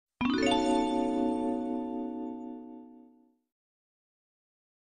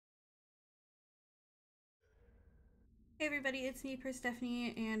Hey everybody, it's me,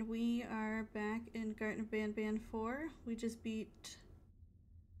 Persephone, and we are back in Garten of Banban 4. We just beat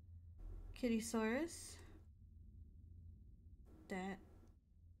Kittiesaurus. That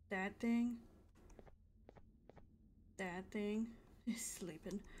thing is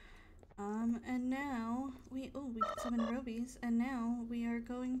sleeping. And now we can summon Robies, and now we are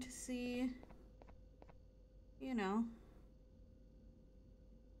going to see, you know,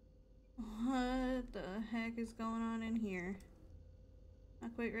 what the heck is going on in here.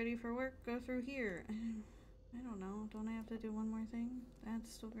 Not quite ready for work, go through here. I don't know, don't I have to do one more thing?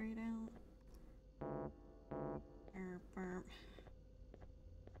 That's still grayed out. Burp.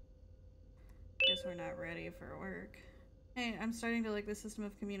 Guess we're not ready for work. Hey, I'm starting to like the system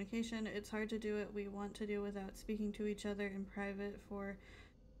of communication. It's hard to do what we want to do without speaking to each other in private for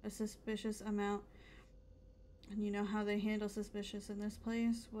a suspicious amount. And you know how they handle suspicious in this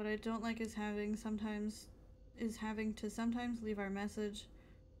place? What I don't like is having to sometimes leave our messages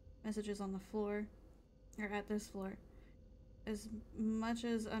on the floor, or at this floor. As much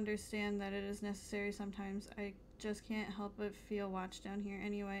as understand that it is necessary sometimes, I just can't help but feel watched down here.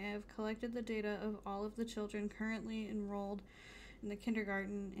 Anyway, I have collected the data of all of the children currently enrolled in the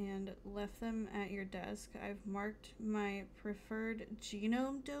kindergarten and left them at your desk. I've marked my preferred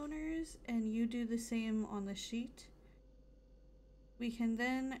genome donors, and you do the same on the sheet. We can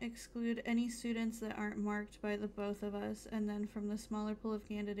then exclude any students that aren't marked by the both of us, and then from the smaller pool of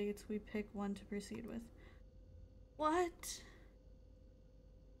candidates, we pick one to proceed with. What?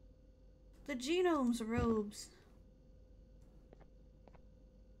 The genome's robes.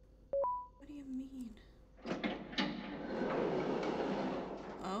 What do you mean?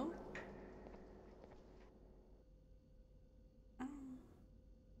 Oh? I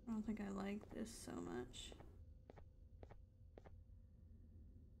don't think I like this so much.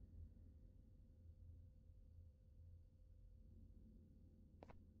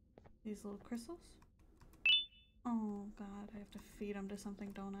 These little crystals? Oh god, I have to feed them to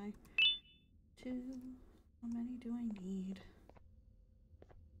something, don't I? 2. How many do I need?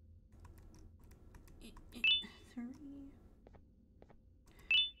 3.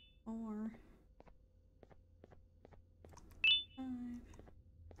 4. 5.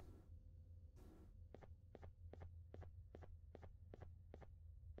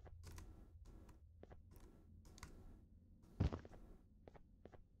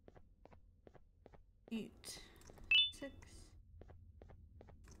 8. 6.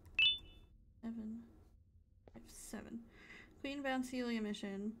 7. 7. Queen Bouncelia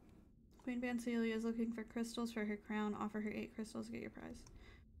mission. Queen Bouncelia is looking for crystals for her crown. Offer her 8 crystals to get your prize.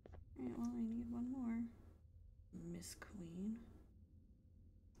 Alright, well, I need one more. Miss Queen.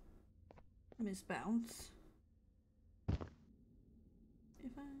 Miss Bounce.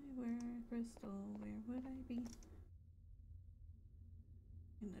 If I were a crystal, where would I be?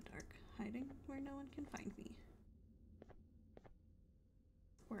 In the dark, hiding where no one can find me.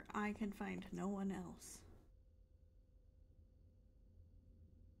 Where I can find no one else.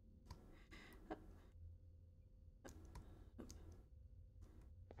 Up. Up. Up.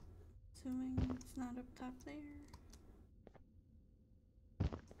 Assuming it's not up top there.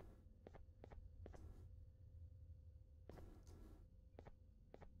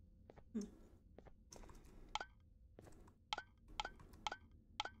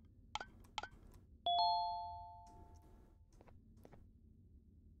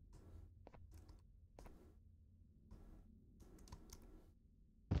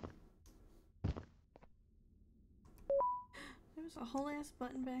 There's a whole ass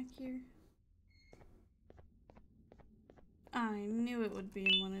button back here. I knew it would be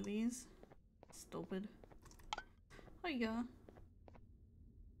in one of these. Stupid. Oh yeah.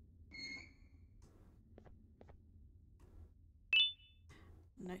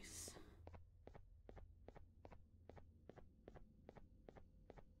 Nice.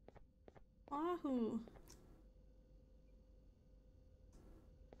 Wahoo.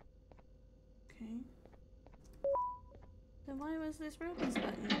 Okay. Then why was this Robies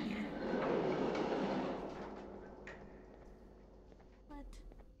button here? What?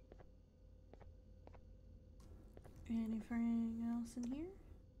 Anything else in here?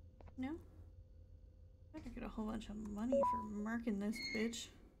 No? Better get a whole bunch of money for marking this bitch.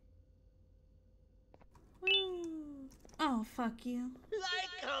 Woo! Oh, fuck you.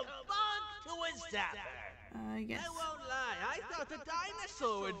 Like a bug to a zapper. Yes. I won't lie, I thought the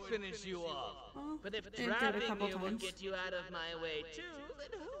dinosaur would finish you off. Well, But if it did a trapping couple you will times. get you out of my way too,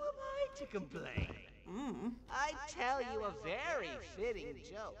 then who am I to complain? Mm. I tell you a very fitting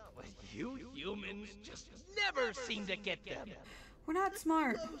joke, but you humans just never seem to get them. We're not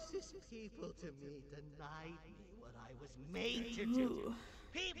smart. Closest people to me denied me what I I was made to do.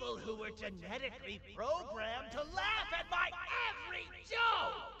 People who were genetically programmed to laugh at my every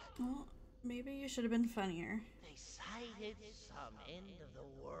joke! Well, maybe you should have been funnier. They cited some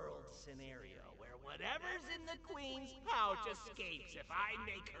end-of-the-world scenario where whatever's in the Queen's pouch escapes if I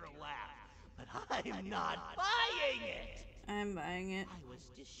make her laugh. But I'm not buying it! I'm buying it. I was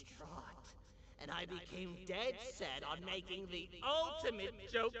distraught, and I became dead set on making the ultimate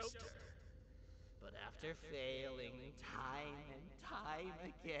jokester. But after failing time and time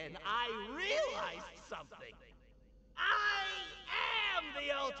again, I realized something. I am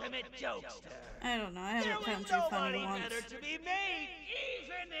the ultimate jokester. I don't know, I haven't found you funny once. There was nobody better to be made,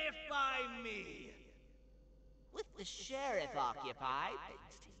 even if by me. With the sheriff occupied,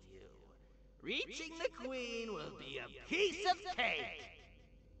 thanks to you, reaching the Queen will be a piece of cake.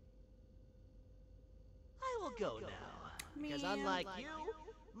 I will go now, because unlike you,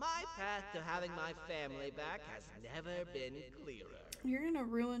 my path to having my family back has never been clearer. You're gonna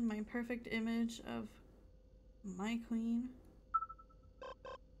ruin my perfect image of my queen.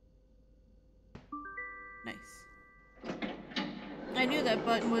 Nice. I knew that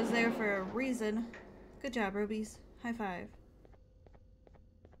button was there for a reason. Good job, Rubies. High five.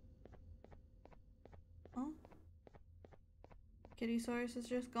 Oh? Kittiesaurus is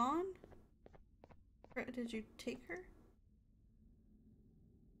just gone? Did you take her?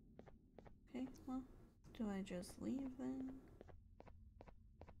 Okay, well, do I just leave then?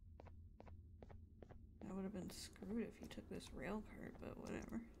 I would have been screwed if you took this rail cart, but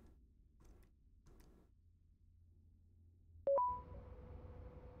whatever.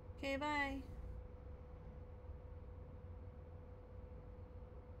 Okay, bye.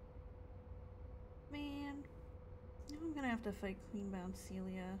 Man, now I'm gonna have to fight Queenbound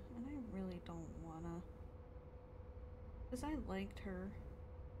Celia, and I really don't wanna. Because I liked her.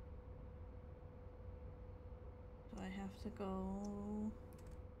 Do I have to go?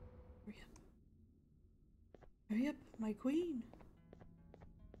 Hurry up. Hurry up, my queen!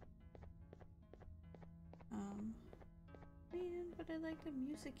 Man, but I like the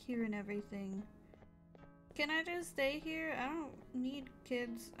music here and everything. Can I just stay here? I don't need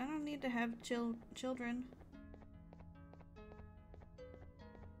kids. I don't need to have children.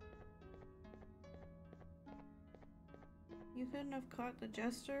 You couldn't have caught the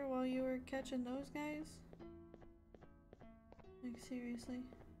jester while you were catching those guys? Like, seriously?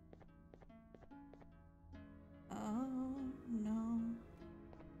 Oh, no.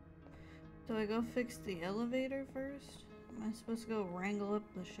 Do I go fix the elevator first? Am I supposed to go wrangle up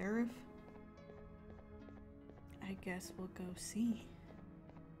the sheriff? I guess we'll go see.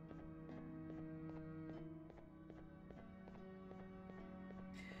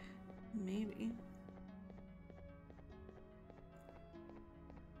 Maybe.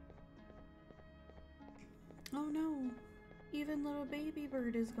 Oh no! Even little baby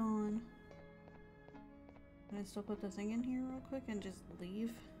bird is gone. Can I still put the thing in here real quick and just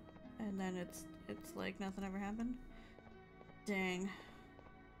leave? And then it's like nothing ever happened? Dang.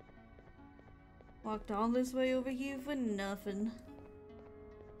 Walked all this way over here for nothing.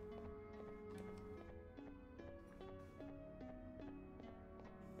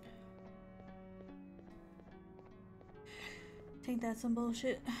 Ain't that some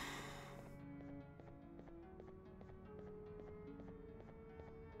bullshit?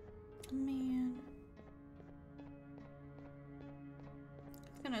 Man.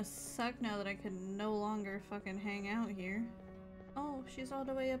 It's gonna suck now that I can no longer fucking hang out here. Oh, she's all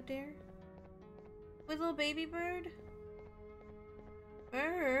the way up there? With little baby bird?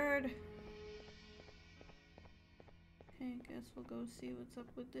 Bird! Okay, guess we'll go see what's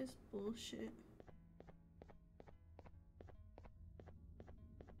up with this bullshit.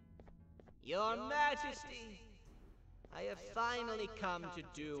 Your Majesty, I have finally come to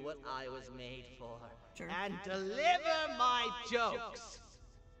do what I was made for, and deliver my jokes.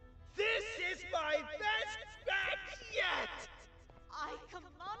 This is my best batch yet! I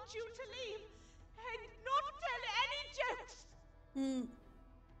command you to leave and not tell any jokes!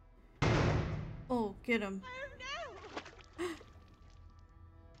 Oh, get him. Oh no!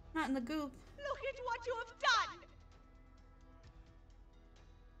 Not in the goop. Look at what you have done!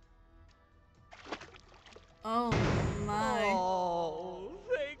 Oh my. Oh,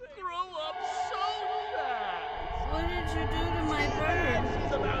 they grew up so fast! What did you do to my bird?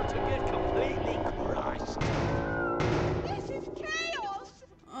 She's about to get completely crushed! This is chaos!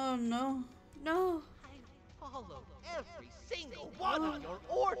 Oh no. No. I followed every single one of your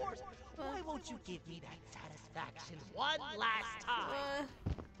orders! Why won't you give me that satisfaction one last time?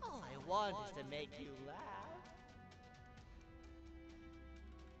 All I want is to make you laugh.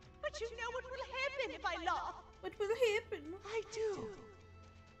 But you know what will happen if I laugh. What will happen? I do.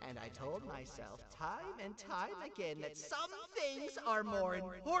 And I told myself time and time again that some things are more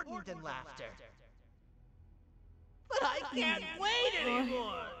important than laughter. But I can't wait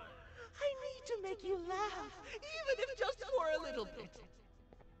anymore! I need to make you laugh, even if just for a little bit.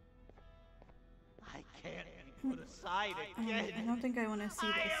 I can't be put aside again. I don't think I want to see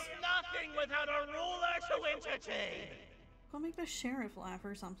I this. am nothing without a ruler to entertain. Go make the sheriff laugh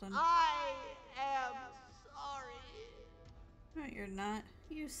or something. I am sorry. No, you're not.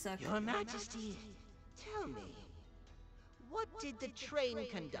 You suck. Your Majesty, tell me, what did the train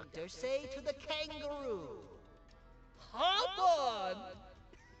conductor say to the kangaroo? Hop on!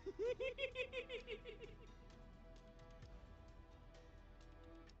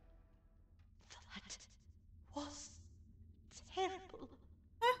 That was terrible.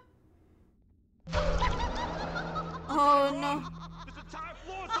 Oh no. This entire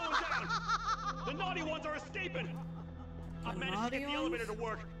floor's going down! The naughty ones are escaping! I've managed to get the elevator to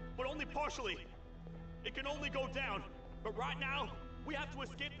work, but only partially. It can only go down, but right now, we have to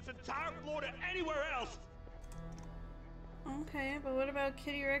escape this entire floor to anywhere else! Okay, but what about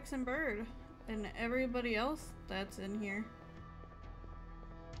Kitty, Rex, and Bird? And everybody else that's in here?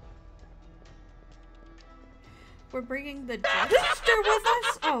 We're bringing the jester with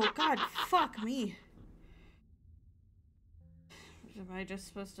us? Oh god, fuck me. Am I just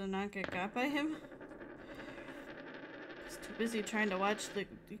supposed to not get got by him? I was too busy trying to watch the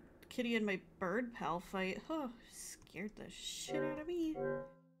kitty and my bird pal fight. Oh, scared the shit out of me.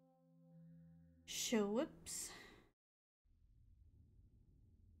 Whoops.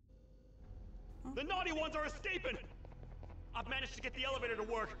 The naughty ones are escaping! I've managed to get the elevator to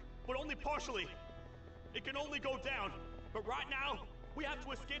work, but only partially. It can only go down, but right now, we have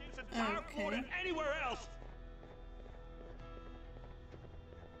to escape this entire floor to anywhere else!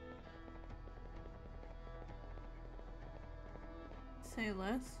 Say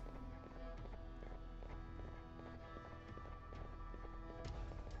less.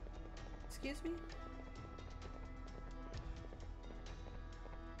 Excuse me?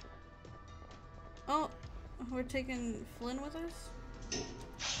 Oh, we're taking Flynn with us?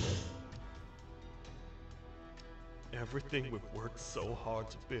 Everything we've worked so hard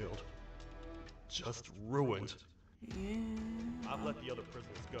to build, just ruined. Yeah. I've let the other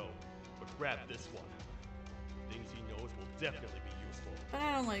prisoners go, but grab this one. Things he knows will definitely be useful. But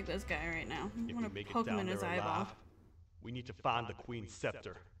I don't like this guy right now. I If want we to make it poke him down in his there eyeball. alive, we need to find the Queen's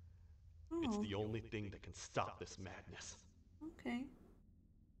scepter. It's Oh, the only thing that can stop this madness. okay.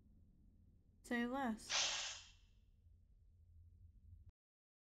 Say less.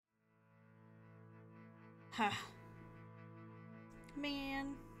 Ha.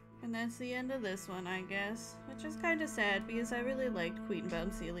 Man. And that's the end of this one, I guess. Which is kind of sad because I really liked Queen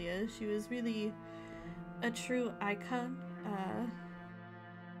Bouncelia. She was really a true icon.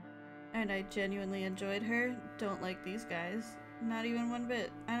 And I genuinely enjoyed her. Don't like these guys. Not even one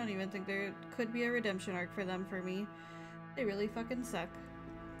bit. I don't even think there could be a redemption arc for them for me. They really fucking suck.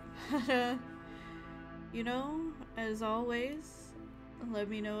 But, you know, as always, let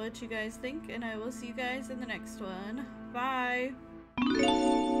me know what you guys think, and I will see you guys in the next one. Bye!